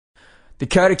The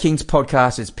Code of Kings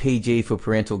podcast is PG for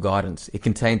parental guidance. It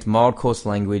contains mild coarse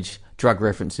language, drug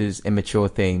references, and mature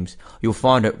themes. You'll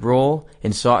find it raw,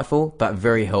 insightful, but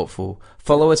very helpful.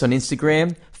 Follow us on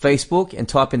Instagram, Facebook, and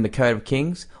type in The Code of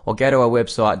Kings, or go to our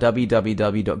website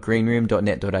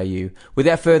www.greenroom.net.au.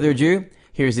 Without further ado,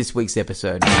 here is this week's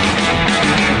episode.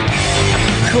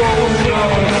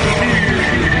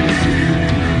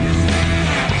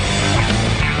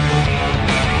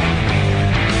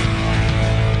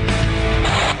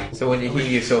 So when you hear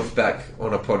yourself back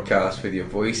on a podcast with your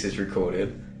voice is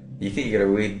recorded, you think you get a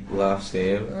weird laugh,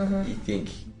 Sam. You think,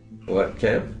 what,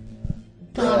 Cam?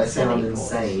 I sound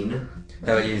insane.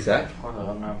 How about you, Zach? I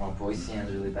don't know, my voice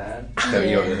sounds really bad. How about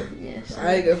you? Yes.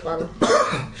 I go fun.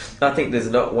 I think there's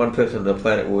not one person on the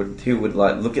planet who would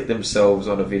like look at themselves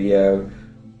on a video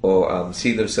or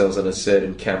see themselves on a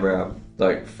certain camera,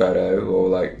 like photo, or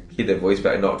like hear their voice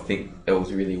back and not think it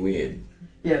was really weird.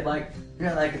 Yeah, like, you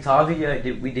know that guitar video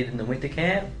we did in the winter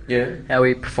camp? Yeah. How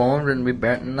we performed and we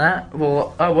burnt and that?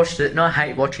 Well, I watched it and I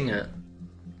hate watching it.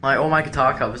 Like, all my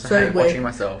guitar covers, I hate watching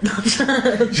myself.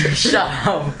 Shut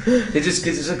up.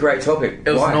 It's a great topic.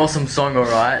 It was an awesome song,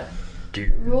 alright?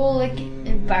 We're all like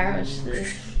embarrassed of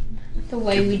the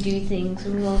way we do things,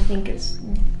 and we all think it's.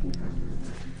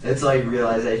 It's like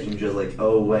realization, just like,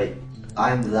 oh wait,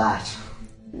 I'm that.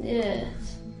 Yeah.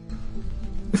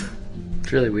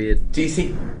 It's really weird. Do you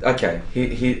think? Okay,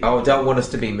 I don't want us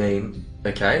to be mean.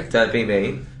 Okay, don't be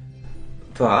mean.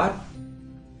 But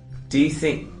do you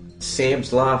think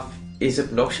Sam's laugh is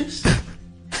obnoxious?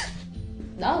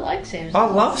 I like Sam's. I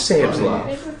love Sam's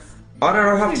laugh. I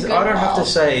don't have to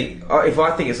say if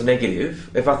I think it's negative.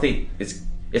 If I think it's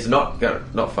not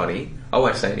funny, I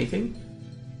won't say anything.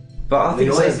 But I We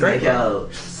think always it's great. make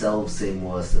ourselves seem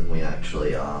worse than we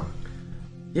actually are.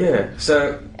 Yeah.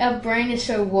 So Our brain is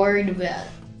so worried about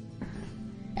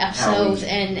ourselves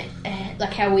and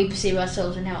like how we perceive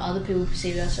ourselves and how other people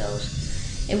perceive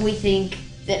ourselves, and we think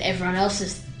that everyone else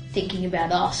is thinking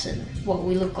about us and what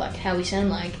we look like, how we sound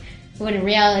like. When in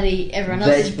reality, everyone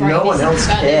else's brain no one is else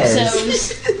thinking about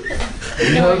cares.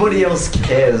 themselves. Nobody else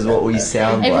cares what we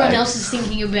sound Everyone like. else is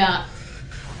thinking about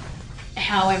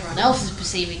how everyone else is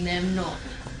perceiving them, not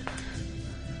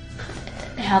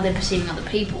how they're perceiving other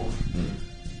people.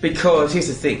 because here's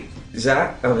the thing,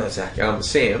 Sam.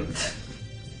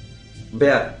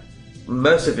 About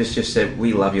most of us just said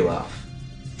we love your laugh,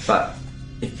 but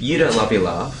if you don't love your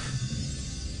laugh,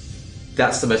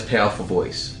 that's the most powerful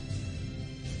voice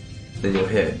in your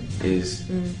head.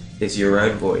 Is your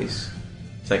own voice.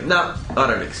 It's like, nah, I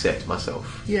don't accept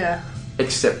myself. Yeah.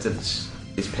 Acceptance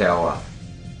is power.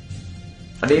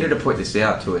 I needed to point this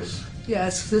out to us. Yeah,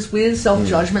 it's this weird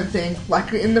self-judgment thing.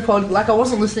 Like in the pod, like I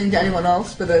wasn't listening to anyone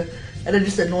else, but it'd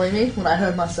just annoy me when I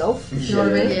heard myself. You know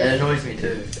what I mean? It annoys me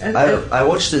too. And I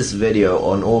watched this video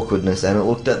on awkwardness and it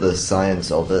looked at the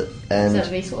science of it and Is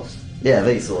that Vsauce? yeah,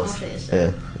 Vsauce. Okay, so-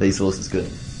 Yeah, Vsauce is good.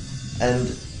 And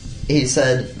he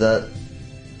said that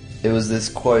it was this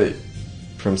quote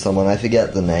from someone, I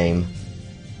forget the name.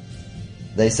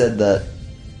 They said that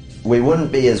we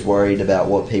wouldn't be as worried about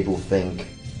what people think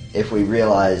if we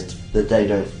realised that they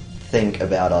don't think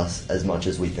about us as much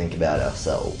as we think about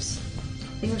ourselves.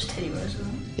 I think it was Teddy Roosevelt.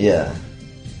 Yeah.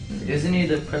 Isn't he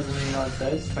the President of the United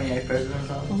States? 28th President or I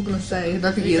something? was gonna say, I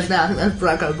don't think he is now. I think that's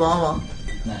Barack Obama.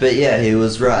 But yeah, he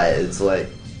was right. It's like,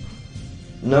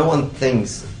 no one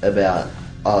thinks about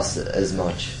us as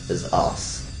much as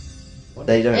us.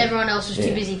 They don't. Everyone else was too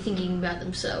Yeah. busy thinking about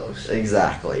themselves.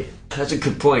 Exactly. That's a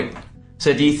good point.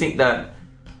 So do you think that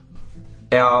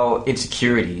our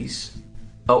insecurities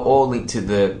are all linked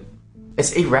to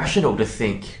it's irrational to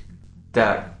think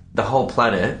that the whole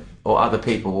planet or other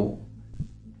people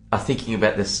are thinking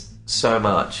about this so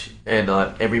much, and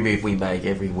every move we make,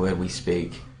 every word we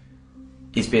speak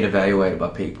is being evaluated by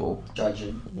people.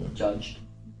 Judged.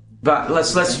 But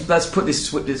let's put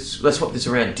this let's swap this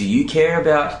around. Do you care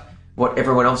about what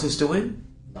everyone else is doing?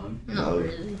 Not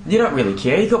really. You don't really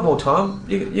care. You got more time.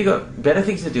 You got better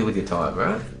things to do with your time,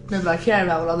 right? No, but I care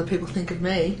about what other people think of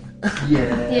me.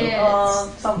 Yeah. Yeah.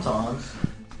 Sometimes.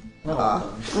 Not all the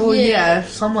time. Well, Yeah. yeah, if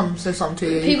someone says something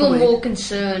to you, People are you probably- more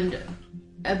concerned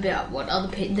about what other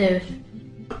people,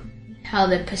 how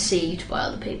they're perceived by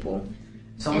other people,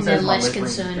 Someone And they're says my less lip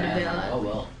ring's concerned bad, about- oh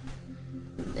well.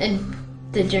 and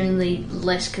they're generally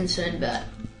less concerned about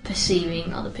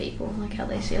perceiving other people, like how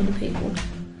they see other people.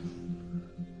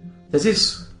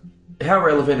 How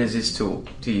relevant is this to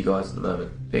you guys at the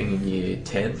moment, being in year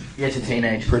 10? Yeah, to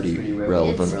teenagers. Pretty it's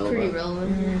relevant. It's pretty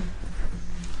relevant.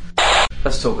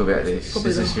 Let's talk about this. Probably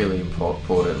This is not. really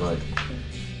important. Like,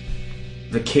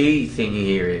 the key thing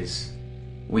here is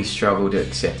we struggle to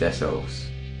accept ourselves.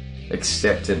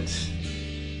 acceptance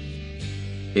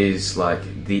is like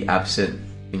the absent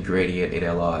ingredient in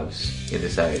our lives in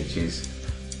this age. Is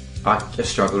I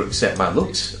struggle to accept my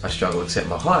looks. I struggle to accept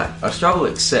my height. I struggle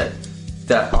to accept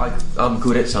that I'm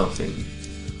good at something.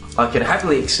 I can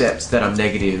happily accept that I'm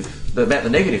negative about the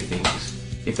negative things,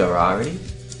 if there are any.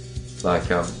 Like,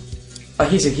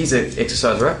 here's an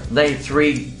exercise, right? Name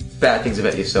 3 bad things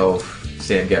about yourself.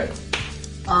 Sam, go.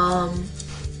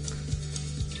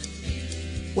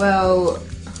 Well,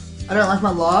 I don't like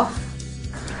my laugh.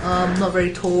 I'm not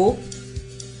very tall,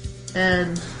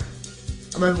 and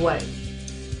I'm overweight.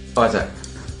 Isaac.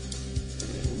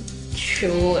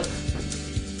 Short,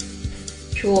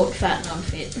 fat, and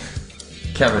unfit.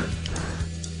 Cameron.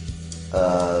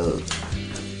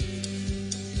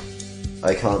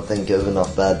 I can't think of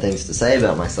enough bad things to say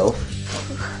about myself.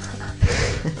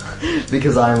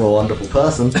 Because I am a wonderful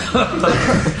person.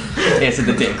 Answer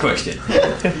the damn question.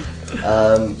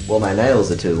 Well, my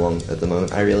nails are too long at the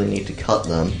moment. I really need to cut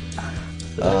them.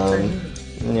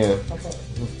 Yeah.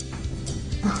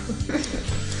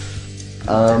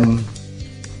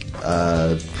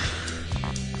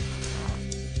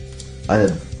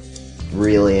 I'm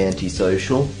really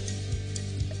antisocial,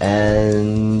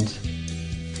 and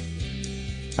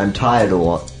I'm tired a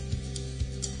lot.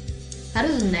 How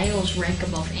does nails rank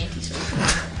above antisocial?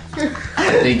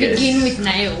 I think Begin with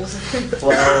nails.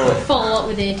 Well, Follow up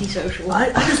with antisocial.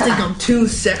 I just think I'm too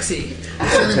sexy.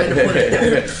 That's the only way to put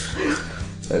it.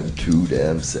 I'm too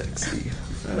damn sexy.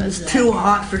 It's too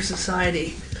hot for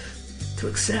society to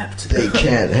accept. They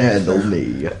can't handle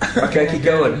me. Okay, keep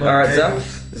going. Alright, Zach.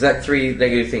 Zach, 3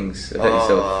 negative things about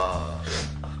yourself.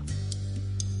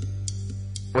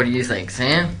 What do you think,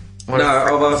 Sam? No,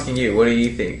 I'm asking you, what do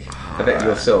you think about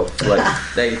yourself? Like,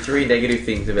 name 3 negative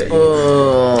things about you.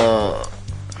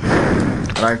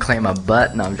 I don't clean my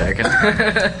butt. No, I'm joking.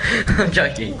 I'm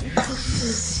joking.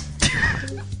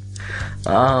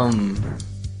 I'm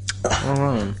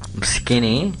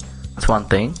skinny. That's one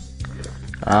thing.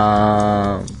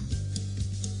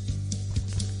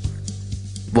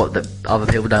 What the other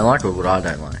people don't like, or what I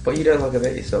don't like? What you don't like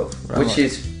about yourself, which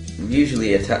is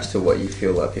usually attached to what you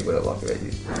feel like people don't like about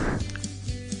you.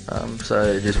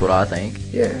 So just what I think.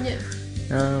 Yeah.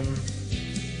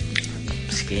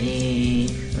 Skinny.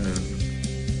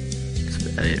 That's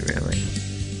about it, really.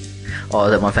 Oh,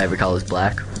 that my favourite colour is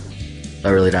black. I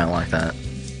really don't like that.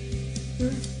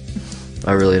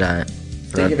 I really don't.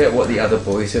 Think about what the other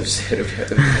boys have said about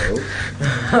themselves.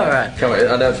 Alright. Come on,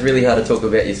 I know it's really hard to talk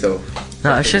about yourself.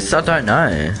 No, it's just, I don't know.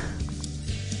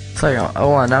 It's like,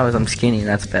 all I know is I'm skinny and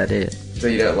that's about it. So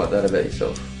you don't like that about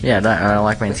yourself? Yeah, I don't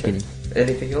like being skinny.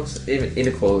 Anything else? Even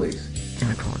inequalities?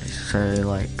 Inequalities. So,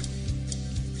 like,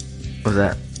 what's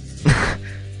that?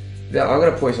 Now, I'm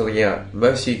going to point something out.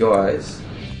 Most of you guys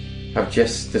have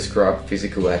just described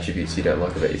physical attributes you don't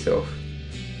like about yourself.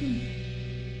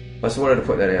 I just wanted to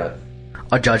point that out.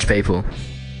 I judge people.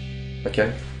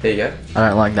 Okay, there you go. I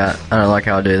don't like that. I don't like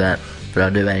how I do that, but I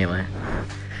do anyway.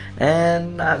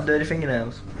 And I have dirty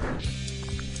fingernails.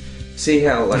 See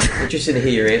how, like, interested to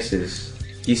hear your answers.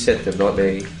 You said them, not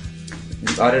me.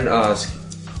 I didn't ask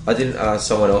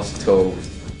someone else to tell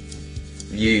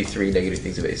you 3 negative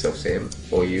things about yourself, Sam,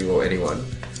 or you, or anyone.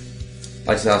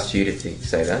 I just asked you to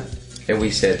say that, and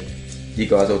we said you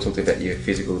guys all talked about your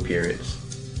physical appearance.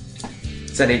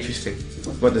 Is that interesting?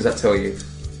 What does that tell you?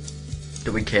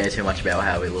 Do we care too much about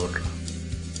how we look?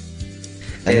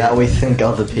 And that we think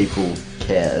other people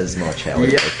care as much how we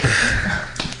look.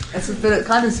 But it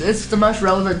kind of, it's the most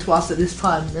relevant to us at this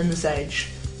time in this age,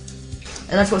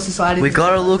 and that's what society. We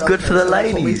gotta look good for the so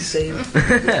that's what we ladies. see.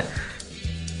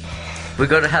 We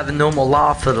gotta have a normal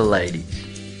laugh for the ladies.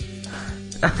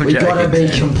 I'm We gotta joking.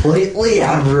 be completely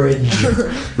average.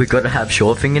 We gotta have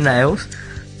short fingernails,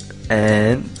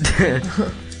 and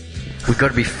we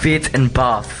gotta be fit and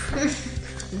buff.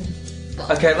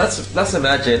 Okay, let's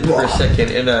imagine for a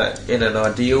second in an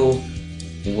ideal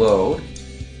world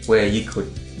where you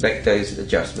could make those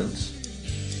adjustments.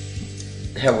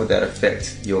 How would that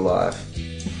affect your life?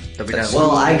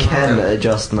 Well, I can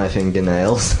adjust my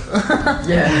fingernails.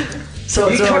 Yeah. So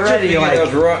If it's you cut already your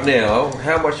fingernails like... right now,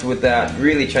 how much would that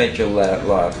really change your life?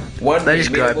 One They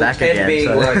just being grow minimal, back 10 again, being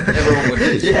so- like everyone would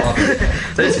just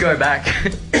They just go back.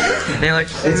 And they're like,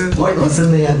 It's pointless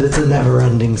in the end, it's a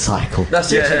never-ending cycle. No,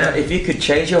 seriously, Yeah. no, if you could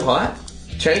change your height,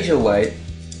 change your weight,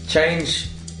 change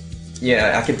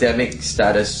academic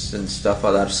status and stuff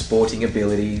like that, sporting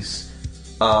abilities,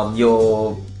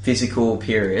 your physical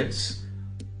appearance,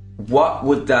 where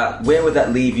would that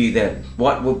leave you then?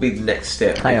 What would be the next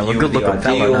step? hey, I'm if a you were good looking the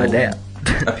fella, no ideal doubt.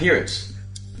 appearance.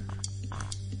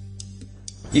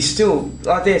 you still,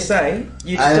 I dare say,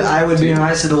 you still. I would be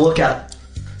nicer to look at.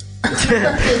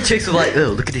 Chicks are like,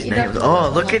 oh, look at his nails. Oh,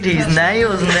 look at his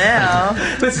nails now.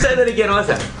 Let's say that again,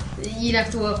 Isaac. You'd have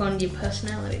to work on your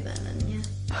personality then, and yeah.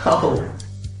 Oh.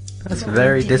 That's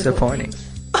very disappointing.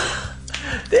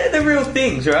 They're the real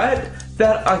things, right?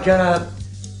 That are gonna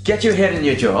get you ahead in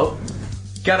your job,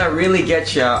 gonna really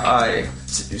get you a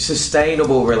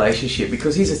sustainable relationship.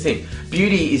 Because here's the thing,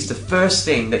 beauty is the first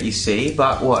thing that you see,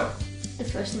 but what? The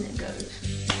first thing that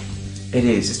goes. It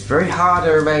is. It's very hard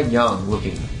to remain young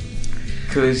looking.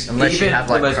 Because Unless you even have,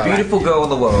 like, the most Proact. beautiful girl in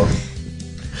the world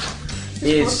This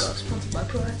is... podcast sponsored by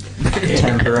Proact.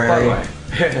 Temporary. By the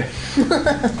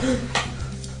way.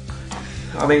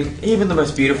 I mean, even the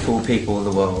most beautiful people in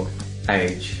the world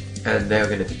age, and they're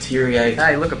going to deteriorate.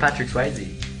 Hey, look at Patrick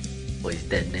Swayze. Well, he's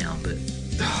dead now, but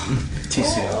Too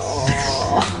soon.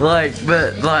 like,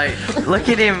 look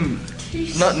at him.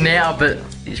 Not now, but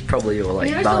he's probably all like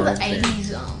You know all the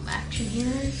balanced. 80s action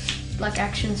heroes? Like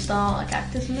action star, like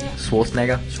actors and that?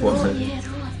 Schwarzenegger. Oh, yeah,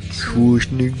 they're all like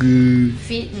Schwarzenegger.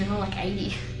 fit and they're all like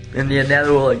 80. And yeah, now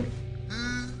they're all like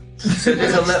So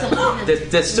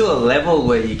there's still a level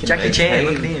where you can Jackie Chan.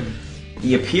 Look at maintain him.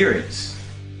 the appearance.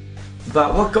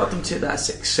 But what got them to that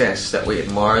success that we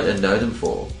admired and know them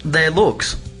for? Their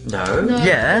looks. No. No.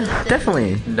 Yeah, Their-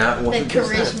 definitely. No, it Their wasn't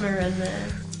just that. charisma and their...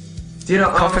 Do you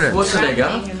know Confidence.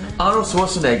 Arnold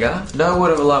Schwarzenegger, no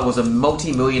word of a lie, was a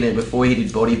multi-millionaire before he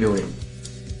did bodybuilding.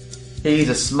 He's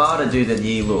a smarter dude than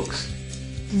he looks.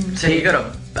 So you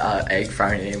got a egg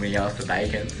thrown in when you ask for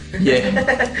bacon.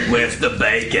 Yeah. Where's the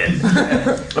bacon?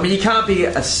 I mean, you can't be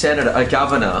a senator, a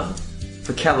governor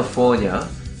for California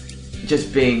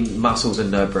just being muscles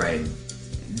and no brain.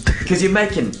 Because you're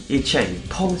changing Is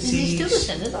policies. he still the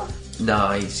senator? No,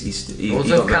 he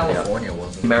Also, got married out. California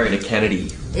wasn't. He married a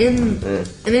Kennedy.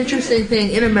 An interesting thing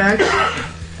in America,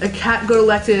 a cat got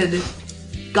elected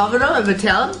governor of a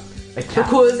town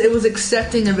because it was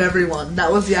accepting of everyone.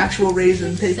 That was the actual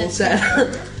reason people said.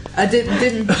 I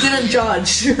didn't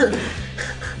judge.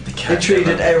 They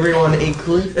treated everyone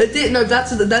equally. It did no.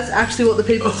 That's actually what the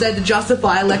people said to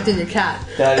justify electing a cat.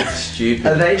 That is stupid.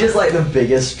 Are they just like the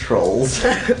biggest trolls?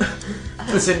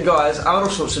 Listen, guys,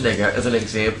 Arnold Schwarzenegger, as an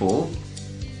example,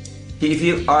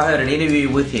 I heard an interview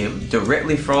with him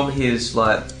directly from his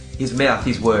mouth,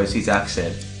 his words, his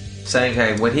accent, saying,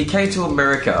 hey, when he came to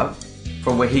America,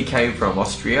 from where he came from,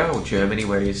 Austria or Germany,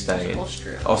 where he's staying,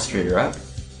 Austria, right?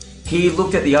 He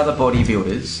looked at the other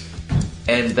bodybuilders,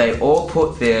 and they all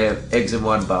put their eggs in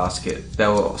one basket. They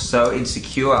were so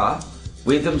insecure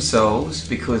with themselves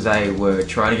because they were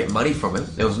trying to get money from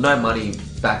it. There was no money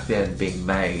back then being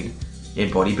made in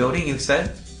bodybuilding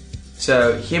instead.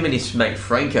 So him and his mate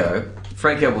Franco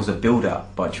was a builder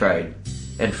by trade,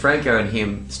 and Franco and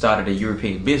him started a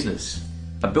European business,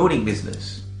 a building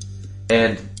business.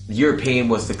 And European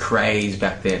was the craze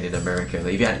back then in America.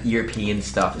 Like, you had European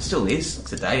stuff, it still is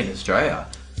today in Australia.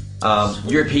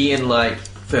 European like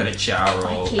furniture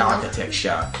or IKEA.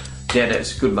 architecture, then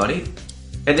it's good money.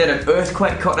 And then an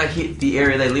earthquake kind of hit the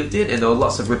area they lived in, and there were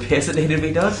lots of repairs that needed to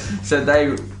be done. So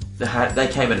they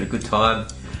came at a good time,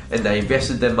 and they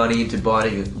invested their money into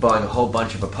buying a whole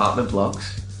bunch of apartment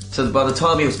blocks. So by the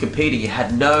time he was competing, he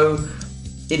had no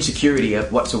insecurity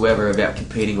whatsoever about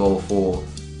competing all for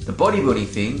the bodybuilding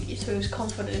thing. So he was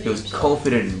confident in He was himself.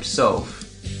 confident in himself.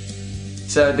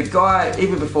 So the guy,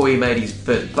 even before he made his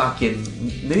first buck in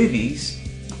movies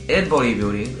and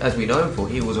bodybuilding, as we know him for,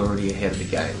 he was already ahead of the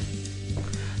game.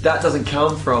 That doesn't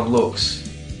come from looks.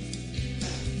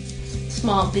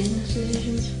 Smart business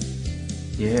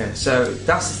decisions. Yeah, so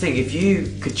that's the thing. If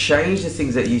you could change the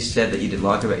things that you said that you didn't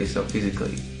like about yourself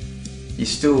physically, you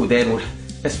still then would...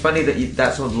 It's funny that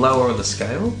that's on lower on the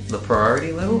scale, the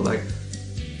priority level.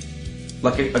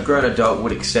 Like a grown adult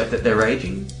would accept that they're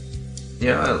aging. You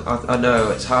know, I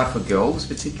know it's hard for girls,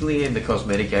 particularly in the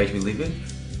cosmetic age we live in,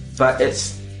 but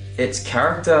it's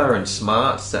character and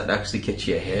smarts that actually get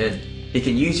you ahead. You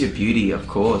can use your beauty, of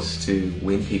course, to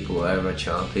win people over,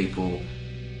 charm people,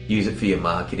 use it for your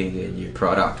marketing and your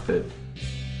product, but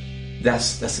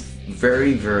that's a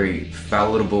very, very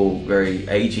fallible, very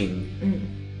aging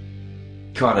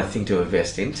kind of thing to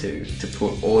invest into, to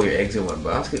put all your eggs in one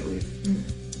basket with.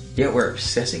 Yet we're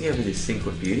obsessing over this thing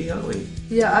called beauty, aren't we?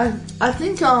 Yeah, I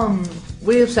think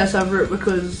we obsess over it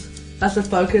because that's the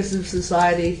focus of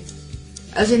society.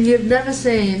 As in, you've never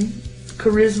seen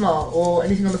charisma or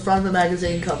anything on the front of a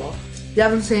magazine cover. You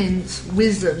haven't seen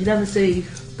wisdom. You never see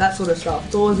that sort of stuff.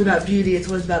 It's always about beauty. It's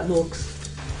always about looks.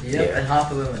 Yep, and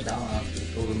half of them are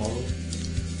dumbasses, all the models.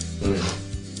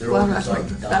 They're Well, all that's just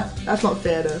not, like dumb. that's not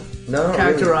fair to No, not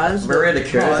characterize. Really. Miranda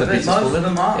Kerr is a but most of businesswoman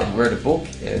them are. and wrote a book.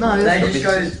 And No, They that's just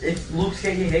go, if looks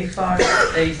get you heaps fired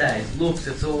up these days. Looks,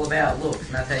 it's all about looks,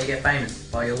 and that's how you get famous,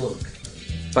 by your looks.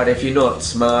 But if you're not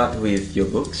smart with your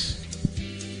looks,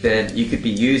 then you could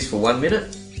be used for 1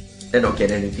 minute and not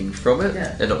get anything from it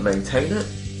Yeah. and not maintain it.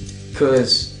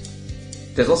 Because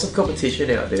there's lots of competition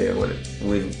out there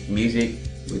with music,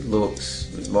 with looks,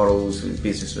 with models, with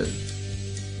businessmen.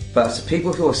 But the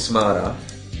people who are smarter,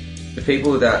 the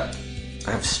people that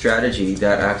have strategy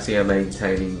that actually are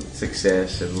maintaining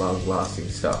success and long-lasting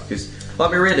stuff. Because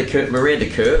like Miranda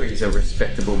Kerr is a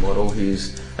respectable model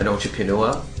who's an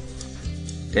entrepreneur.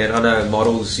 And I know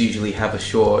models usually have a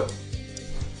short,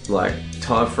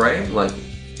 time frame. Like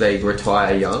they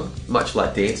retire young, much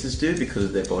like dancers do because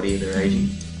of their body and their aging.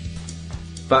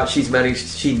 But she's managed.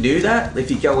 She knew that. If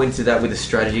you go into that with a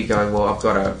strategy, going, well, I've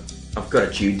got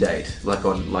a due date, like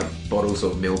on bottles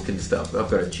of milk and stuff. I've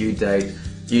got a due date.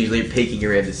 Usually peaking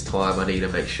around this time, I need to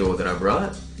make sure that I'm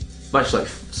right. Much like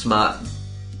smart,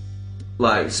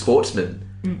 sportsmen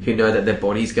who know that their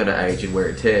body's going to age and wear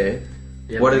and tear.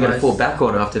 Yeah, What are they going to most- fall back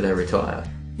on after they retire?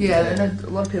 Yeah, and a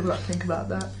lot of people don't think about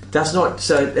that. That's not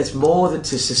so. It's more than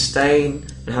to sustain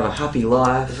and have a happy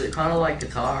life. Is it kind of like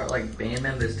guitar, like band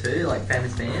members too, like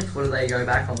famous bands? What do they go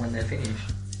back on when they're finished?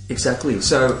 Exactly.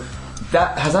 So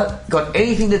has that got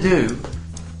anything to do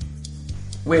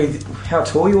with how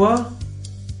tall you are?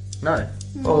 No.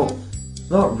 Oh,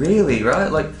 not really,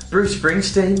 right? Like Bruce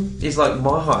Springsteen is like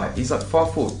my height. He's like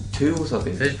 5'2" or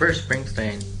something. Who's Bruce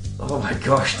Springsteen? Oh my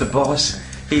gosh, the boss.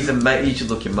 He's a mate. You should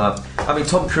look him up. I mean,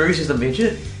 Tom Cruise is a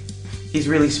midget. He's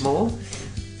really small.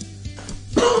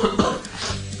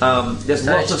 There's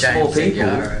So lots is of small James people,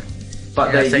 Segura.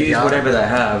 but Yeah, they use Segura. whatever they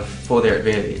have for their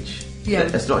advantage. Yeah.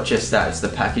 It's not just that; it's the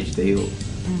package deal.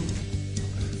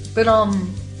 But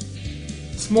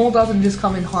small doesn't just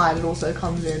come in height; it also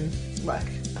comes in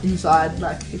inside.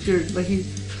 If you're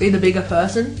being a bigger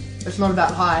person, it's not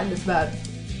about height; it's about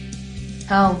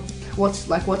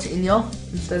what's in you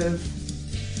instead of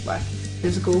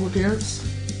physical appearance.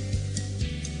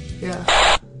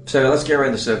 Yeah. So let's go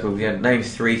around the circle again. Name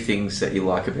 3 things that you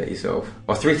like about yourself,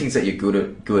 or 3 things that you're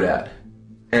good at,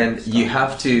 and you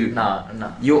have to.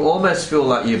 No. You almost feel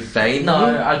like you're vain. No,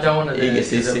 I don't want to do this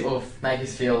 'cause Egotistic. it will make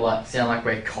us sound like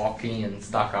we're cocky and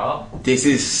stuck up. This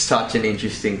is such an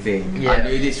interesting thing. Yeah. I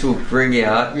knew this will bring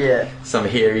out Yeah. some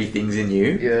hairy things in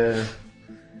you. Yeah.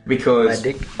 Because My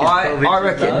dick is I probably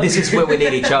reckon too this is where we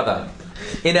need each other.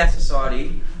 In our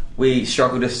society, we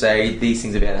struggle to say these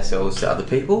things about ourselves to other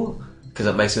people because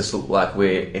it makes us look like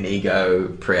we're an ego,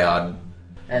 proud.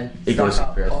 And Egoistic stuck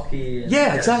up, person. cocky. And, Yeah,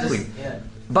 it's exactly. just- yeah.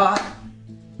 But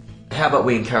how about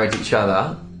we encourage each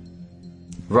other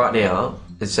right now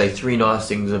and say 3 nice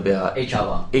things about Each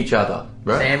other. each other,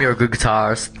 right? Sam, you're a good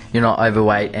guitarist. You're not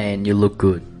overweight and you look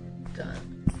good.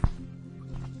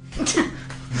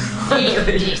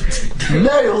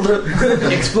 Nailed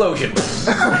it! Explosion.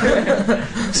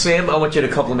 Sam, I want you to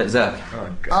compliment Zach.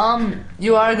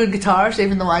 You are a good guitarist,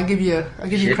 even though I give you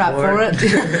Shit crap for for it.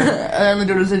 it. I only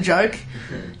do it as a joke.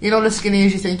 You're not as skinny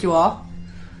as you think you are,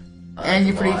 and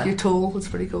you're tall. It's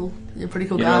pretty cool. You're a pretty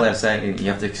cool You're not allowed guy. to say anything.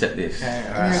 You have to accept this. Okay,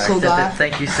 You're a alright, cool accept guy. it.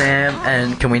 Thank you, Sam.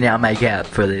 And can we now make out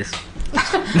for this?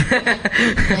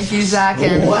 Thank you, Zach.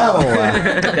 And Wow!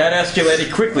 That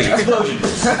escalated quickly. Explosion.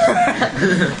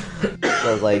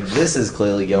 I was like, this is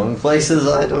clearly going places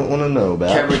I don't want to know about.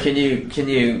 Cameron, can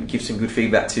you give some good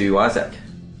feedback to Isaac?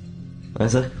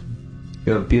 Isaac,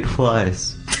 you have beautiful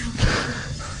eyes.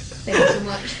 Thank you so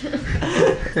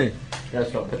much.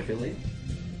 That's not pedophilia.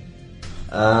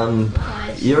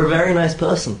 Nice. You're a very nice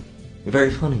person. You're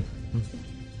very funny.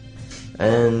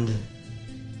 And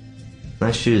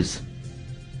nice shoes.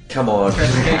 Come on.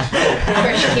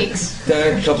 Fresh kicks.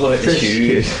 Don't compliment the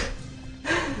shoes.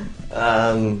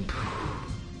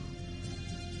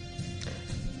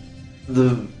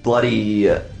 The bloody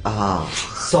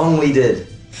song we did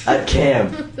at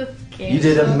camp. You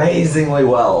did amazingly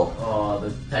well. Oh,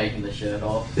 the taking the shirt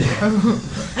off.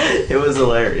 It was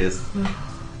hilarious.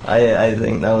 I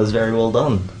think that was very well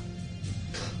done.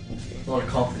 A lot of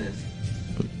confidence.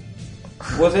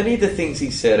 Was any of the things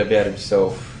he said about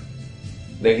himself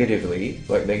negatively,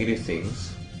 like negative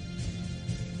things,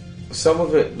 some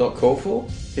of it not called for?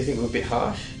 Do you think it was a bit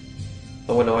harsh?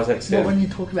 Like when Isaac said... when you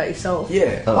talk about yourself.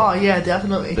 Yeah. Oh yeah,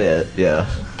 definitely. Bit, yeah.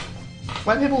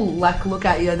 When people look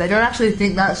at you, they don't actually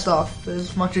think that stuff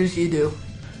as much as you do.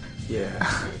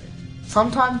 Yeah.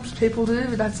 Sometimes people do,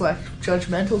 but that's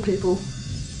judgmental people.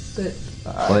 But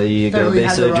Well, you don't gotta really be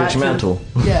have so the right to- judgmental.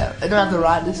 yeah, they don't have the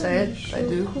right to say it. They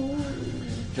do.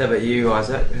 How about you,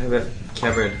 Isaac? How about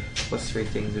Cameron? What's 3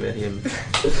 things about him?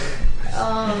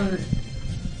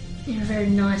 You're a very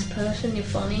nice person. You're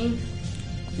funny.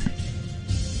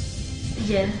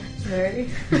 Yeah, very.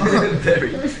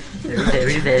 Very.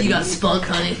 You got spunk,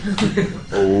 honey.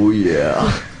 Oh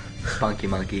yeah. Spunky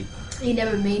monkey. You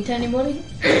never mean to anybody.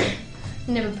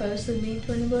 You never personally mean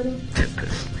to anybody.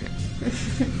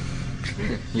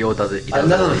 Yo does it. I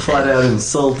never flat out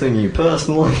insulting you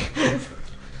personally.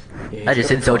 I just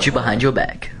insult you behind your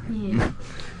back. Yeah.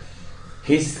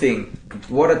 Here's the thing.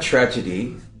 What a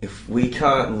tragedy if we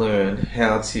can't learn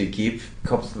how to give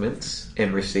compliments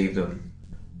and receive them.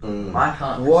 I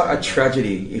can't. What a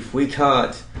tragedy if we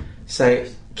can't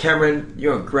say, Cameron,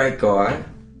 you're a great guy.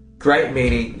 Great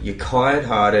meaning, you're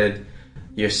kind-hearted,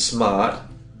 you're smart,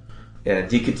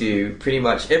 and you could do pretty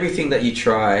much everything that you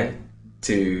try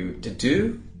to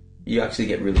do, you actually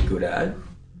get really good at.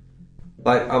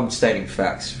 Like, I'm stating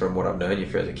facts from what I've known you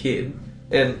for as a kid.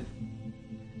 And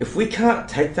if we can't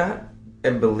take that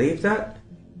and believe that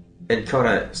and kind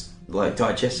of like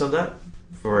digest on that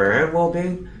for our own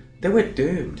well-being, then we're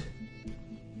doomed.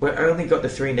 We've only got the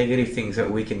 3 negative things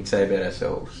that we can say about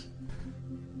ourselves.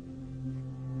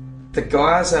 The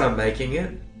guys that are making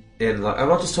it, and like, I'm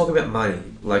not just talking about money,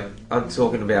 like I'm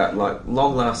talking about like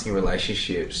long-lasting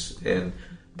relationships, and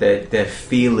they're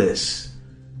fearless.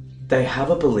 They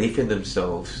have a belief in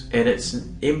themselves, and it's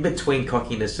in between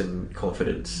cockiness and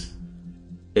confidence.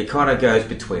 It kind of goes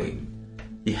between.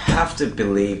 You have to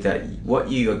believe that what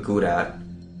you are good at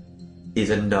is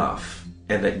enough,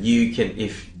 and that you can,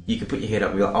 if you can put your head up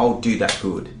and be like, I'll do that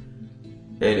good.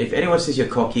 And if anyone says you're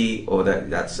cocky or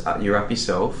that's you're up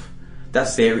yourself,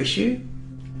 that's their issue.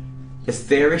 It's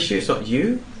their issue. It's not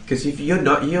you, because if you're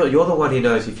not, you're the one who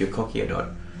knows if you're cocky or not.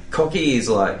 Cocky is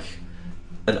like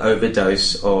an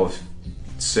overdose of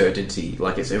certainty,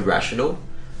 like it's irrational.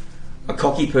 A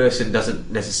cocky person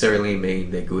doesn't necessarily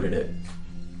mean they're good at it,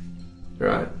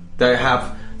 right? They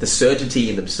have the certainty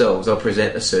in themselves. They'll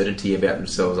present a certainty about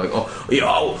themselves, like, oh yeah,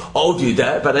 I'll do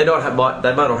that, but they might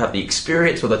not have the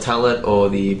experience or the talent or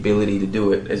the ability to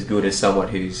do it as good as someone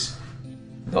who's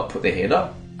not put their hand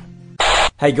up.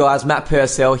 Hey guys, Matt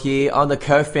Purcell here. I'm the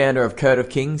co-founder of Code of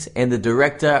Kings and the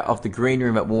director of the Green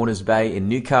Room at Warners Bay in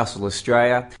Newcastle,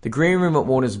 Australia. The Green Room at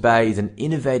Warners Bay is an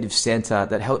innovative centre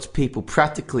that helps people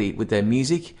practically with their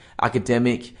music,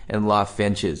 academic and life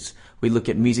ventures. We look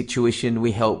at music tuition,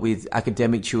 we help with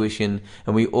academic tuition,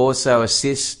 and we also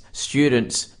assist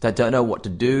students that don't know what to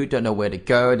do, don't know where to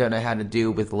go, don't know how to deal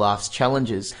with life's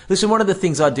challenges. Listen, one of the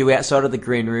things I do outside of the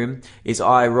Green Room is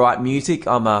I write music.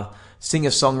 I'm a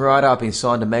singer-songwriter. I've been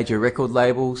signed to major record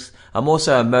labels. I'm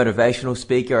also a motivational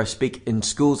speaker. I speak in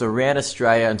schools around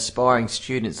Australia, inspiring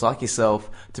students like yourself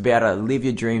to be able to live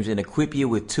your dreams and equip you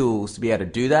with tools to be able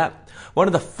to do that. One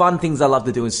of the fun things I love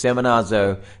to do in seminars,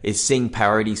 though, is sing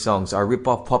parody songs. I rip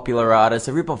off popular artists.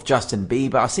 I rip off Justin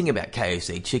Bieber. I sing about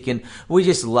KFC chicken. We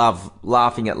just love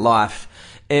laughing at life.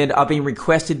 And I've been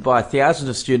requested by thousands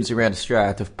of students around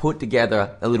Australia to put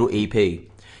together a little EP.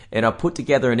 And I put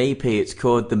together an EP. It's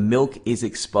called The Milk Is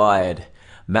Expired,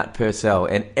 Matt Purcell.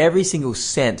 And every single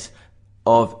cent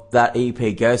of that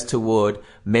EP goes toward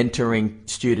mentoring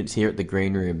students here at the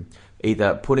Green Room.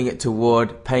 Either putting it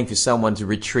toward paying for someone's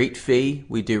retreat fee.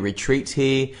 We do retreats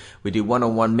here. We do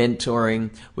one-on-one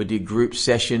mentoring. We do group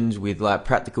sessions with like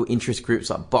practical interest groups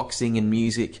like boxing and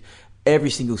music. Every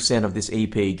single cent of this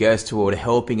EP goes toward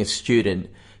helping a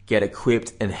student get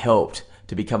equipped and helped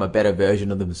to become a better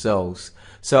version of themselves.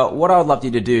 So what I would love you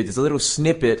to do, there's a little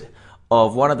snippet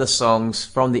of one of the songs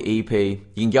from the EP. You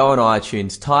can go on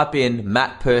iTunes, type in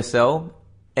Matt Purcell,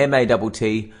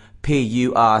 MattPurcell,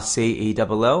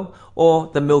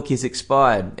 or The Milk Is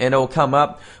Expired, and it will come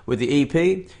up with the EP,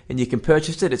 and you can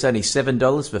purchase it. It's only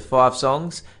 $7 for 5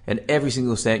 songs, and every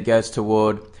single cent goes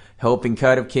toward helping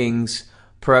Code of Kings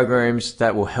programs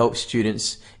that will help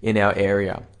students in our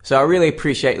area. So I really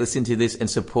appreciate listening to this and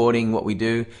supporting what we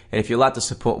do. And if you'd like to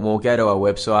support more, go to our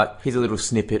website. Here's a little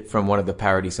snippet from one of the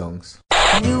parody songs.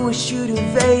 Knew I should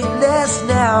have ate less,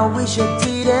 now I wish I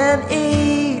didn't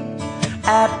eat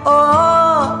at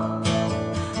all.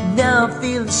 Now I'm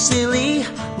feeling silly,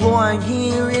 lying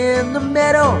here in the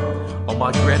meadow on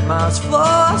my grandma's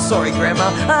floor. Sorry grandma.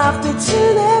 After 2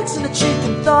 legs and a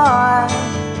chicken thigh,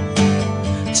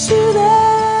 2 legs,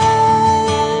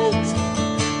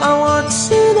 I want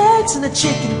 2 legs and a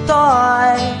chicken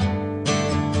thigh,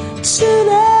 2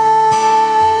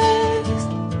 legs,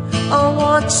 I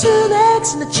want 2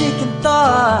 legs and a chicken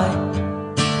thigh,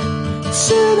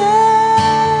 2 legs,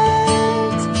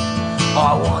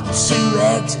 I want 2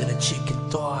 legs and a chicken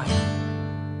thigh,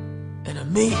 and a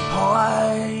meat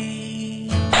pie.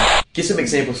 Give some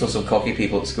examples of some cocky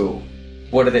people at school.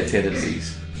 What are their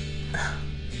tendencies?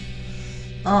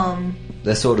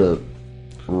 They're sort of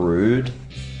rude,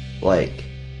 like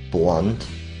blunt,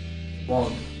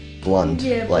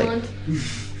 Yeah, like blunt.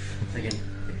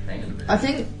 I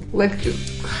think, like, you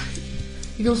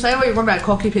can say what you want about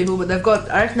cocky people, but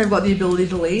I reckon they've got the ability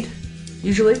to lead,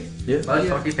 usually. Yeah. Most Yeah.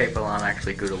 cocky people aren't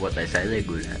actually good at what they say they're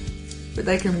good at. But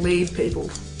they can lead people.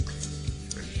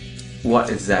 What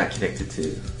is that connected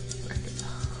to?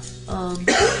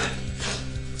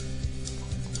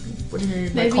 What do you mean?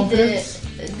 Like Maybe confidence?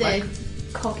 their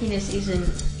cockiness isn't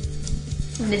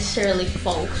necessarily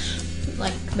false.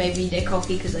 Like, maybe they're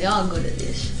cocky because they are good at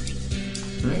this.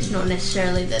 It's not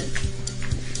necessarily that,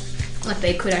 like,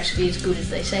 they could actually be as good as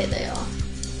they say they are.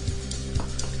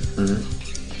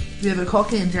 Yeah, but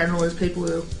cocky in general is people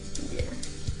who Yeah.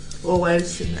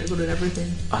 always think they're good at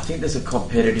everything. I think there's a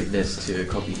competitiveness to a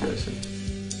cocky person.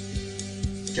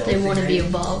 They want to be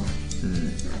above.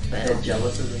 Like better. They're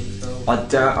jealous of themselves.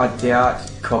 I doubt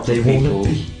cocky people.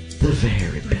 the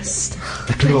very best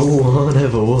that no one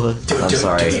ever was. I'm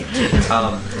sorry.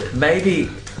 Maybe.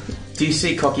 Do you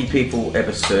see cocky people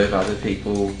ever serve other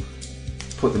people,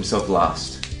 put themselves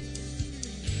last?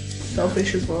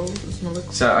 Selfish as well. It's not a...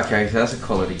 So that's a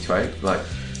quality trait. Like,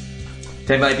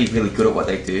 they may be really good at what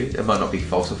they do. It might not be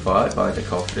falsified by their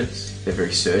confidence. They're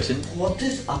very certain. What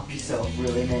does up yourself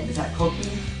really mean? Is that cocky?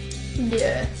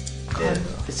 Yeah. Yeah.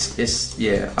 It's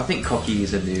yeah. I think cocky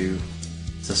is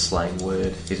it's a slang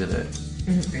word, isn't it?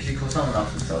 If you call someone up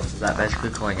themselves, is that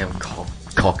basically calling them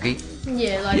cocky?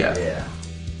 Yeah, like, Yeah.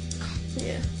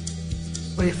 yeah.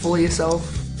 When you fool yourself.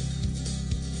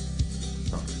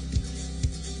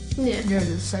 Yeah. Yeah, it's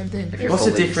the same thing. What's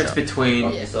the Fully difference yourself.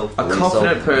 between Yeah. a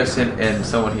confident person and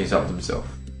someone who's up themselves?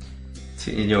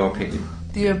 In your opinion?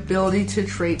 The ability to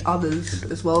treat others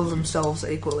as well as themselves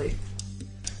equally.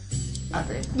 I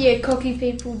think. Yeah, cocky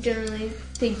people generally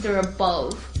think they're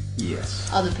above Yes.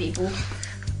 other people.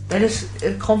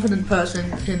 A confident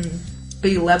person can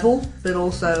be level, but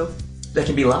also They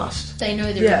can be last. They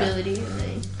know their Yeah. ability and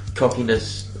they...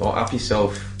 Cockiness or up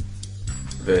yourself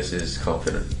versus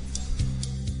confident.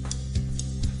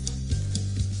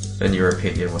 In your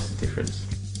opinion, what's the difference?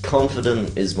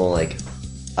 Confident is more like,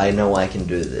 I know I can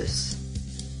do this.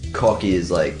 Cocky is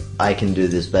like, I can do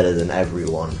this better than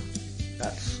everyone.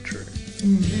 That's true.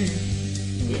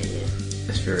 Yeah.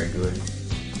 That's very good.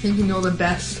 thinking you're the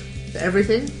best at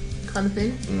everything, kind of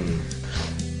thing.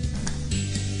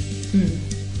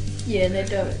 Yeah, they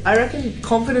don't. I reckon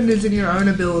confident is in your own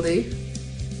ability.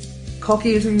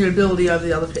 Cocky is in your ability over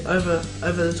the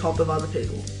over the top of other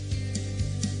people.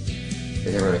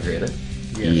 Does everyone agree on it?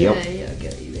 Yeah, I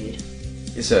get what you mean.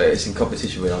 So it's in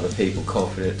competition with other people.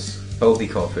 Confidence, healthy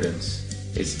confidence,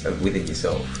 is within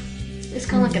yourself. It's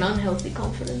kind of like an unhealthy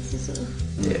confidence, isn't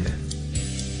it? Yeah.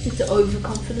 It's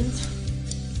overconfidence.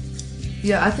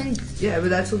 Yeah, I think but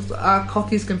that's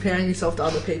cocky is comparing yourself to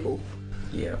other people,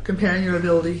 Yeah. comparing your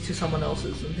ability to someone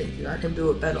else's, and thinking I can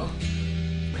do it better.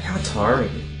 How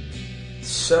tiring.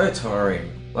 So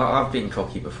tiring. Well, I've been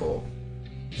cocky before.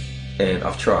 And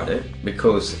I've tried it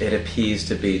because it appears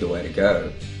to be the way to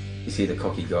go. You see the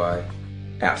cocky guy,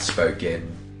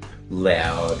 outspoken,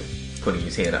 loud, putting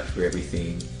his hand up for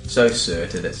everything. So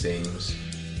certain it seems.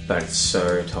 But it's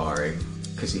so tiring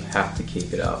because you have to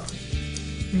keep it up.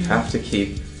 You have to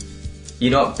keep...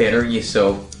 You're not bettering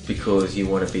yourself because you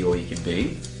want to be all you can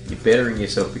be. You're bettering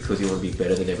yourself because you want to be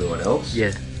better than everyone else.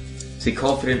 Yeah. See,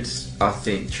 confidence, I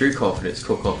think, true confidence,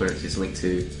 core confidence is linked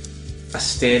to a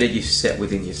standard you set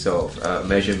within yourself, a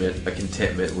measurement, a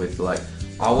contentment with, like,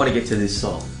 I want to get to this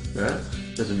song, right?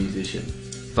 As a musician.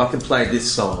 If I can play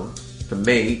this song, for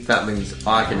me, that means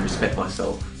I can respect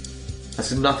myself.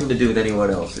 That's got nothing to do with anyone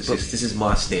else. It's just, this is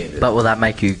my standard. But will that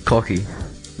make you cocky?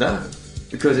 No,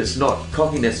 because it's not.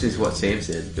 Cockiness is what Sam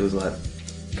said. It was like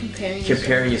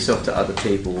comparing yourself to other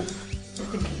people.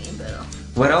 Thinking you're better.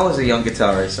 When I was a young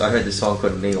guitarist, I heard the song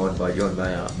called Neon by John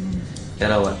Mayer.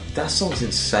 And I was like, that song's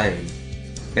insane.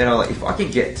 And I was like, if I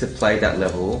can get to play that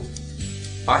level,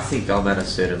 I think I'm at a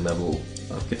certain level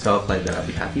of guitar playing that I'd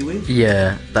be happy with.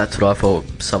 Yeah, that's what I thought.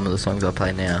 Some of the songs I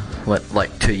play now,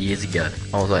 like 2 years ago,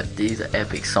 I was like, these are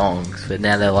epic songs, but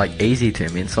now they're like easy to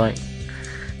me. It's like,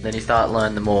 then you start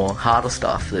learning the more harder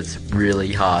stuff that's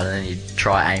really hard, and then you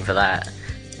try aim for that.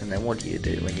 And then what do you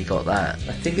do when you got that?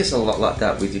 I think it's a lot like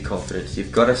that with your confidence.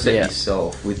 You've got to set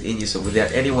yourself within yourself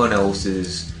without anyone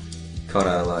else's kind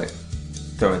of like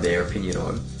throwing their opinion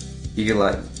on. You're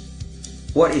like,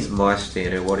 what is my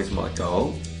standard? What is my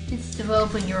goal? It's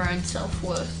developing your own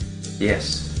self-worth.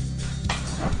 Yes.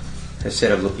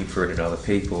 Instead of looking for it in other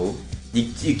people,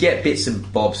 you get bits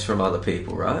and bobs from other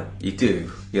people, right? You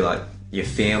do. You're like, your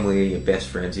family, your best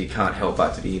friends, you can't help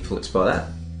but to be influenced by that.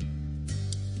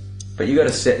 But you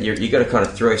got to kind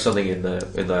of throw something in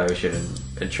the ocean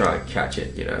and try and catch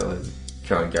it, you know, and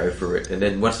try and go for it. And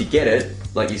then once you get it,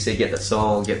 like you said, get that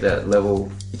song, get that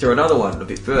level, you throw another one a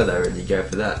bit further and you go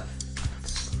for that.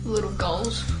 Little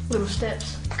goals, little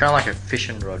steps. Kind of like a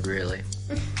fishing rod, really.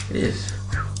 It is.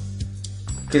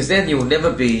 Because then you'll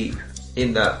never be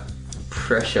in that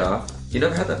pressure. You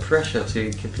never have that pressure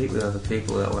to compete with other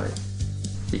people that way.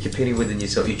 You're competing within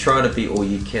yourself. You're trying to be all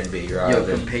you can be, rather You're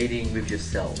than... competing with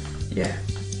yourself. Yeah.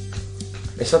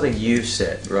 It's something you've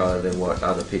set rather than what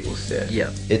other people set.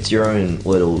 Yeah. It's your own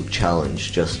little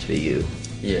challenge just for you.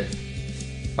 Yeah.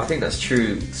 I think that's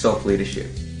true self-leadership.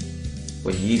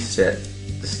 When you set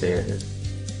the standard.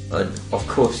 And of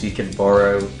course you can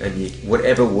borrow and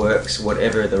whatever works,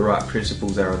 whatever the right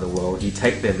principles are in the world, you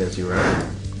take them as your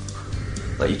own.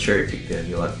 Like you cherry pick them.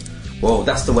 You're like, well,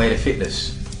 that's the way to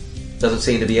fitness. Doesn't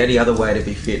seem to be any other way to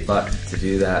be fit but to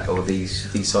do that, or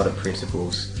these sort of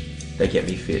principles, they get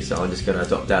me fit, so I'm just going to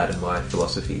adopt that in my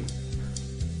philosophy.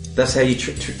 That's how you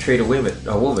treat a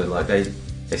woman. Like they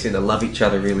seem to love each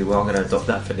other really well. I'm going to adopt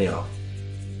that for now.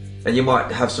 And you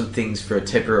might have some things for a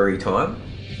temporary time,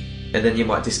 and then you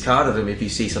might discard them if you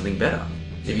see something better.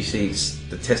 If you see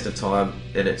the test of time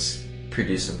and it's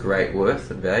produced some great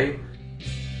worth and value.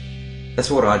 That's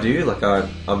what I do. Like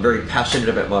I'm very passionate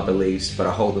about my beliefs, but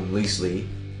I hold them loosely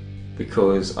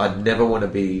because I'd never want to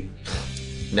be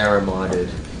narrow-minded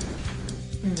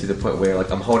to the point where like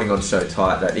I'm holding on so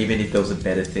tight that even if there was a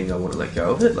better thing, I wouldn't let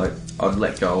go of it. Like I'd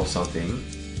let go of something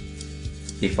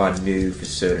if I knew for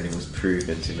certain it was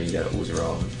proven to me that it was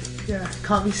wrong. Yeah,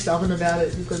 can't be stubborn about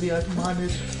it. You've got to be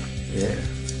open-minded. Yeah.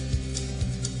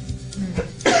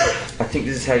 I think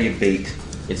this is how you beat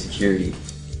insecurity.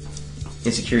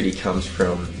 Insecurity comes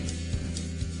from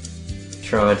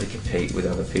trying to compete with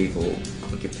other people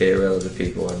and compare with other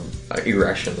people and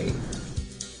irrationally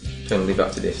trying to live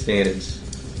up to their standards.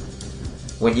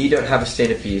 When you don't have a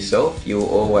standard for yourself, you'll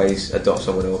always adopt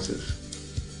someone else's.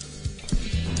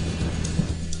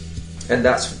 And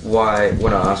that's why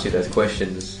when I asked you those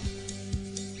questions,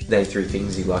 name 3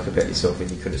 things you like about yourself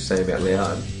and you couldn't say them out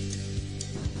loud.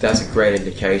 That's a great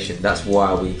indication. That's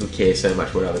why we care so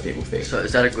much what other people think. So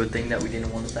is that a good thing that we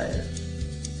didn't want to say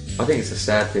it? I think it's a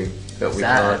sad thing that we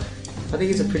Sad. can't. I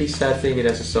think it's a pretty sad thing in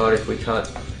our society if we can't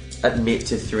admit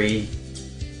to 3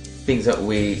 things that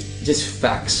we just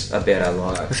facts about our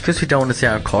lives. It's because we don't want to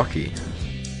sound cocky.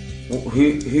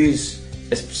 Who's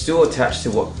still attached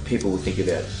to what people will think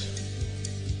about us.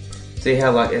 See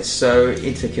how like it's so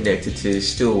interconnected to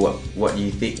still what you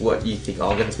think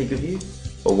I'm going to think of you,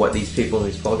 or what these people in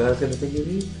this podcast are going to think of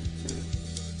you.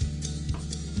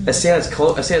 It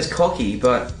sounds cocky,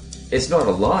 but it's not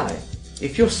a lie.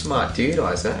 If you're a smart dude,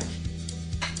 Isaac,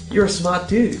 you're a smart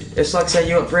dude. It's like saying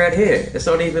you got brown hair. It's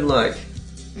not even like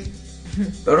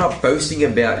we're not boasting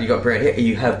about you got brown hair.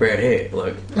 You have brown hair,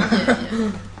 like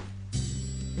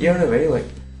you know what I mean. Like,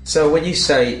 so when you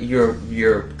say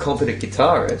you're a competent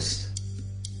guitarist,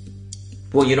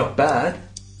 well, you're not bad.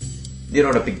 You're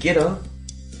not a beginner.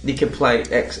 You can play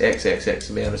X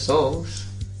amount of songs.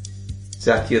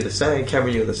 Zach, you're the same.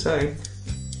 Cameron, you're the same.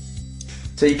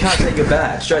 So you can't say you're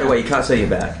bad. Straight away, you can't say you're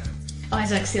bad.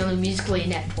 Isaac's the only musically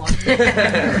inept one.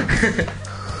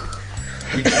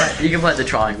 You can play the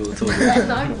triangle too. No,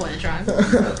 I can play the triangle.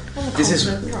 This is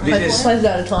Plays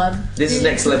at a time. this is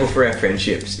next level for our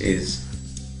friendships. Is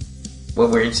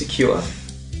when we're insecure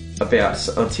about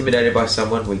intimidated by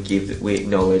someone, we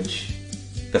acknowledge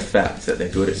the fact that they're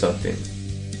good at something.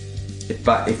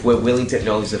 But if we're willing to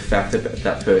acknowledge the fact that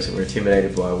that person we're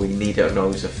intimidated by, we need to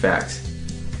acknowledge the fact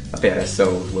about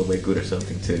ourselves when we're good at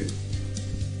something too.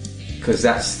 Because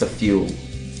that's the fuel.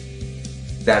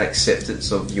 That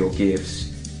acceptance of your gifts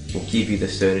will give you the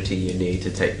certainty you need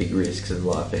to take big risks in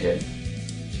life ahead.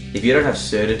 If you don't have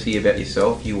certainty about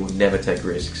yourself, you will never take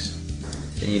risks.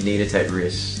 And you need to take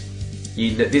risks.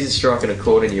 This is striking a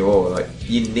chord in your oar. Like,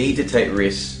 you need to take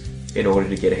risks in order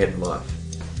to get ahead in life.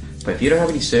 But if you don't have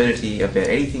any certainty about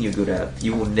anything you're good at,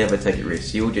 you will never take a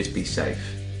risk. You will just be safe.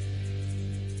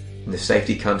 And the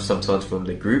safety comes sometimes from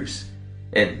the groups.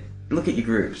 And look at your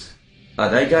groups. Are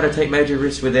they going to take major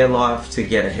risks with their life to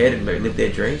get ahead and live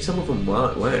their dreams? Some of them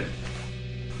weren't.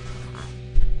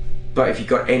 But if you've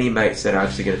got any mates that are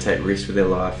actually going to take risks with their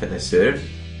life and they're certain,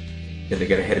 and they're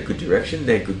going to head a good direction,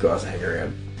 they're good guys to hang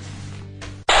around.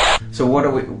 So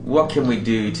what can we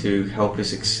do to help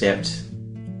us accept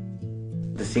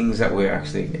the things that we're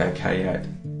actually okay at?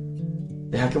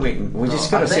 How can we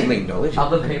just got to simply acknowledge it.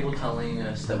 Other people telling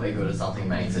us that we're good at something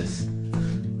makes us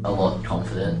a lot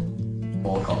confident.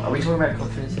 more Are we talking about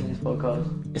confidence in this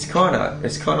podcast? It's kind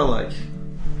of like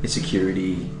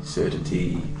insecurity,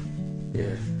 certainty.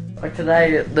 Yeah. Like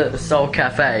today at the Soul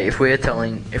Cafe,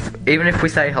 even if we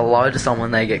say hello to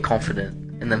someone, they get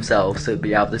confident in themselves to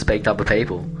be able to speak to other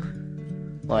people.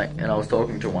 Like, and I was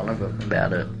talking to one of them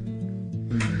about it.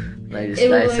 They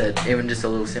said even just a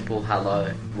little simple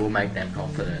hello will make them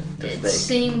confident to speak. It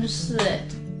seems that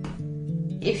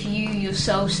if you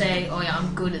yourself say, "Oh yeah,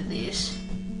 I'm good at this,"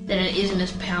 then it isn't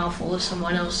as powerful as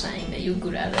someone else saying that you're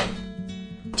good at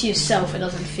it. To yourself, it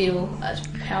doesn't feel as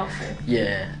powerful.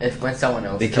 Yeah, when someone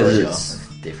else Because tells you, it's-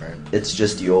 it's different. It's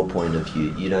just your point of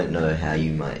view. You don't know how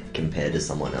you might compare to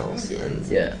someone else. And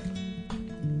Yeah.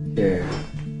 Yeah.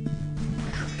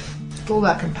 It's all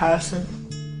about comparison.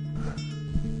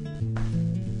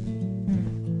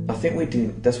 I think we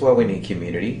do. That's why we need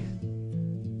community.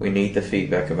 We need the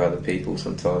feedback of other people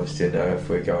sometimes to know if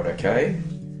we're going okay.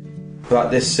 But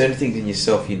there's certain things in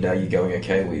yourself you know you're going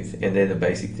okay with, and they're the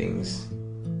basic things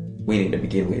we need to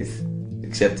begin with.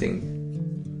 Accepting.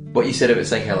 What you said about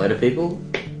saying hello to people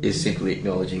is simply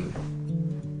acknowledging.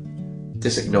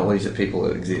 Just acknowledge that people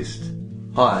exist.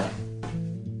 Hi.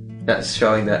 That's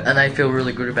showing that And they feel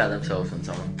really good about themselves when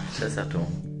someone says that to them.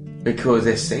 because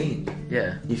they're seen.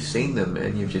 Yeah. You've seen them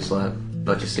and you've just like,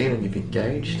 not just seen them, you've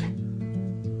engaged.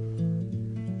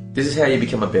 This is how you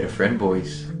become a better friend,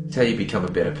 boys. It's how you become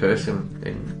a better person.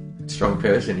 And a strong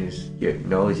person is you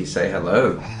acknowledge, you say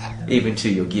hello. Even to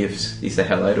your gifts, you say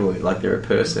hello to it like they're a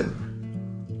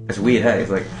person. It's weird, hey? It's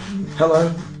like,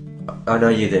 hello, I know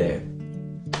you're there.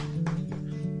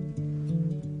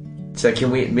 So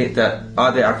can we admit that,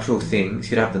 are there actual things,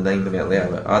 you don't have to name them out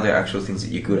loud, but are there actual things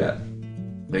that you're good at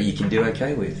that you can do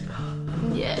okay with?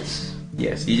 Yes.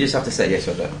 Yes, you just have to say yes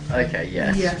or no. Okay,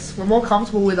 yes. Yes, we're more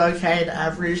comfortable with okay and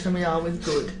average than we are with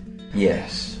good.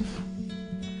 Yes.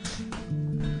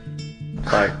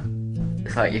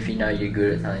 It's like if you know you're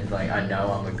good at something, it's like, I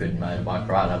know I'm a good motorbike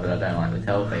rider, but I don't like to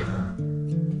tell people.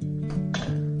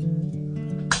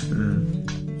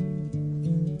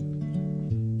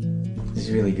 This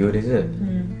is really good,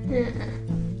 isn't it?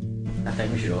 I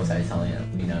think we should all say something that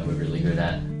we know we're really good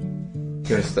at.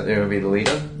 You want to be the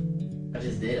leader? I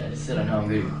just did. I just said I know I'm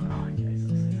good. Oh, okay, so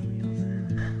I'll say something else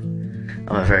then.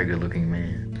 I'm a very good looking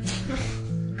man.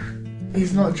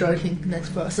 He's not joking, next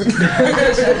person.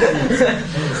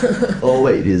 oh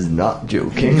wait, he's not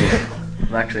joking.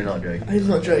 I'm actually not joking. He's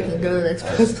not joking, go to the next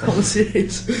person, I'm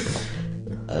serious.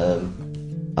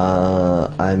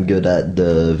 I'm good at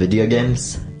the video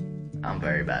games. I'm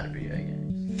very bad at video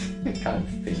games. Can't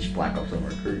finish Black Ops on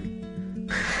Recruit.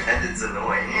 And it's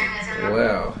annoying.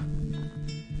 Wow.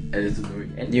 And it's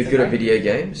annoying. And You're it's good at annoying. video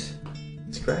games?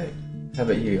 It's great. How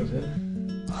about you, Elsa?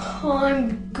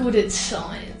 I'm good at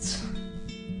science.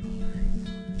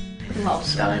 I love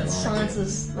science. like Science it.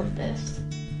 is the best.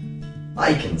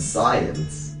 I can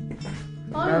science.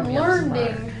 I'm me, I'm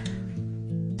learning.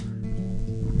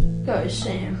 Go,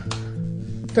 Sam.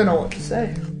 Don't know what to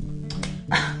say.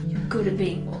 You're good at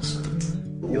being awesome.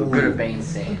 You're good at being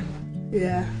seen.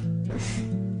 Yeah.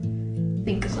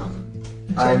 Think of something.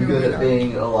 I'm good at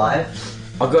being alive.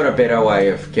 I've got a better way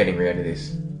of getting around to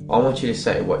this. I want you to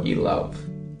say what you love,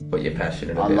 what you're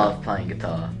passionate I about. love playing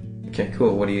guitar. Okay,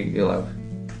 cool. What do you love?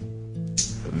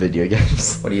 Video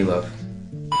games. What do you love?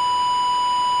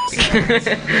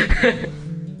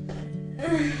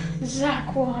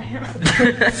 Zach, why?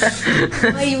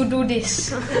 Why you do this?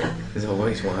 There's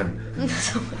always one.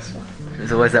 That's always fun.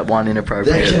 There's always that one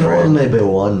inappropriate There can friend. only be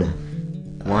one.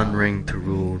 One ring to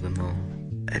rule them all.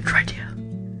 And right here.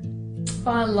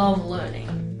 I love learning.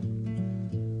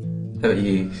 How about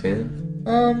you, Sam?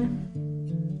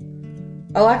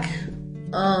 I like,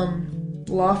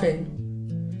 laughing.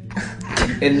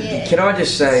 And Yeah. can I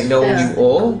just say, knowing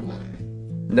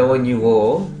you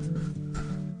all,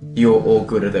 you're all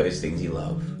good at those things you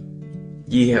love.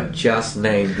 You have just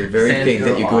named the very Sam's thing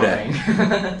that you're good at.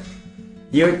 at.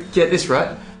 You get this right?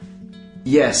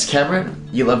 Yes, Cameron,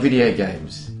 you love video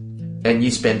games. And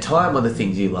you spend time on the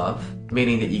things you love,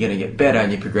 meaning that you're going to get better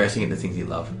and you're progressing in the things you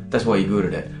love. That's why you're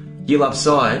good at it. You love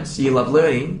science, you love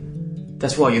learning,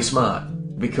 that's why you're smart.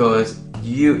 Because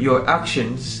your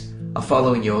actions are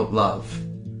following your love.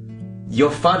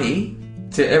 You're funny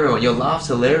to everyone, your laugh's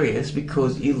hilarious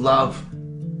because you love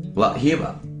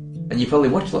humour. And you probably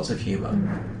watch lots of humour.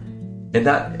 And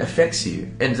that affects you.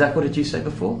 And Zach, what did you say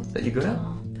before that you're good at?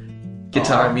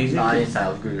 Guitar and music? No, I didn't say I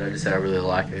was good. I just said I really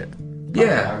like it.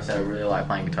 Yeah. I said I really like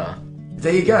playing guitar.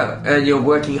 There you go. And you're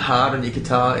working hard on your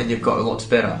guitar and you've got lots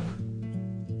better.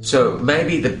 So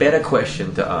maybe the better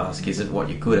question to ask isn't what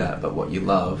you're good at, but what you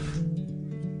love,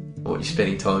 what you're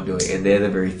spending time doing, and they're the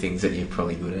very things that you're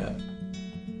probably good at.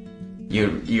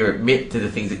 you admit to the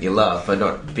things that you love, but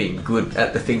not being good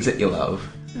at the things that you love.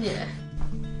 Yeah.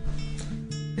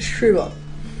 It's true, but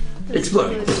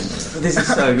Explode. This is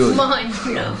so good. Mind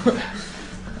blown.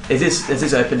 Has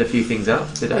this opened a few things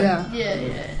up today? yeah.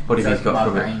 Yeah. What have you Opened got my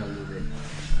from brain it? a little bit.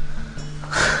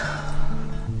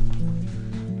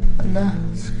 No,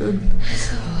 it's good.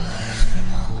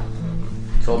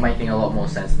 It's all making a lot more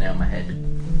sense now in my head.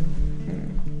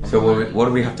 So what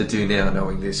do we have to do now,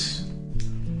 knowing this?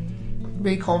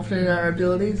 Be confident in our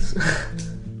abilities.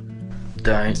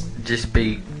 Don't just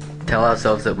tell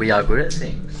ourselves that we are good at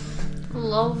things.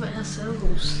 Love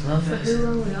ourselves. Love for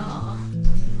who we are.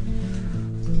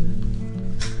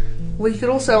 We could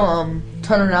also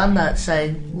turn around that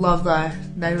saying, love thy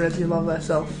neighbour as you love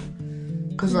thyself.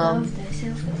 Because Love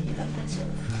thyself as you love thyself.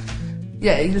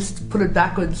 yeah, you just put it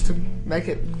backwards to make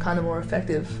it kind of more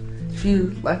effective. If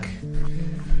you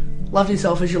love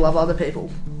yourself as you love other people.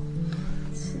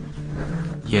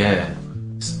 Yeah.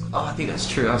 Oh, I think that's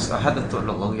true. I had the thought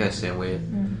not long ago, Sam, where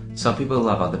some people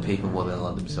love other people more than they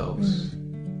love themselves.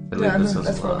 They leave Yeah, I know, themselves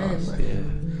that's what I mean, last. like- Yeah.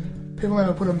 People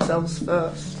never put themselves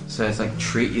first. So it's like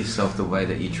treat yourself the way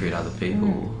that you treat other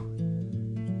people.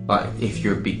 Like if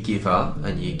you're a big giver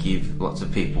and you give lots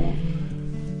of people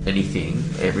anything,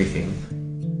 everything,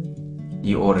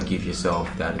 you ought to give yourself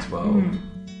that as well.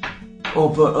 Oh,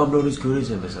 but I'm not as good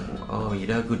as him. It's like, oh, you're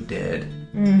no good, Dad.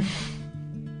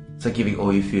 It's like giving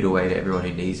all your food away to everyone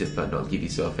who needs it, but not give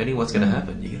yourself any. What's going to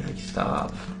happen? You're going to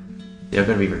starve. You're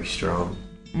going to be very strong.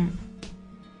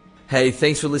 Hey,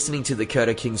 thanks for listening to the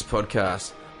Coda Kings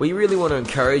podcast. We really want to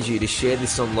encourage you to share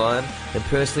this online and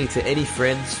personally to any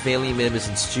friends, family members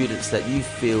and students that you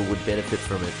feel would benefit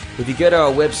from it. If you go to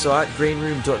our website,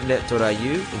 greenroom.net.au,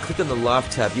 and click on the Live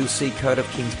tab, you'll see Coda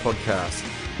Kings podcast.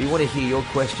 We want to hear your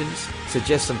questions,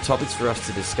 suggest some topics for us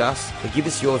to discuss, and give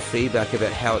us your feedback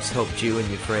about how it's helped you and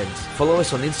your friends. Follow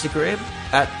us on Instagram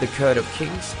 @The Code of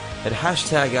Kings and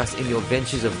hashtag us in your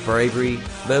ventures of bravery,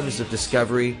 moments of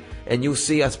discovery, and you'll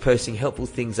see us posting helpful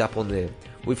things up on there.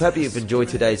 We hope you've enjoyed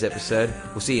today's episode.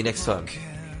 We'll see you next time.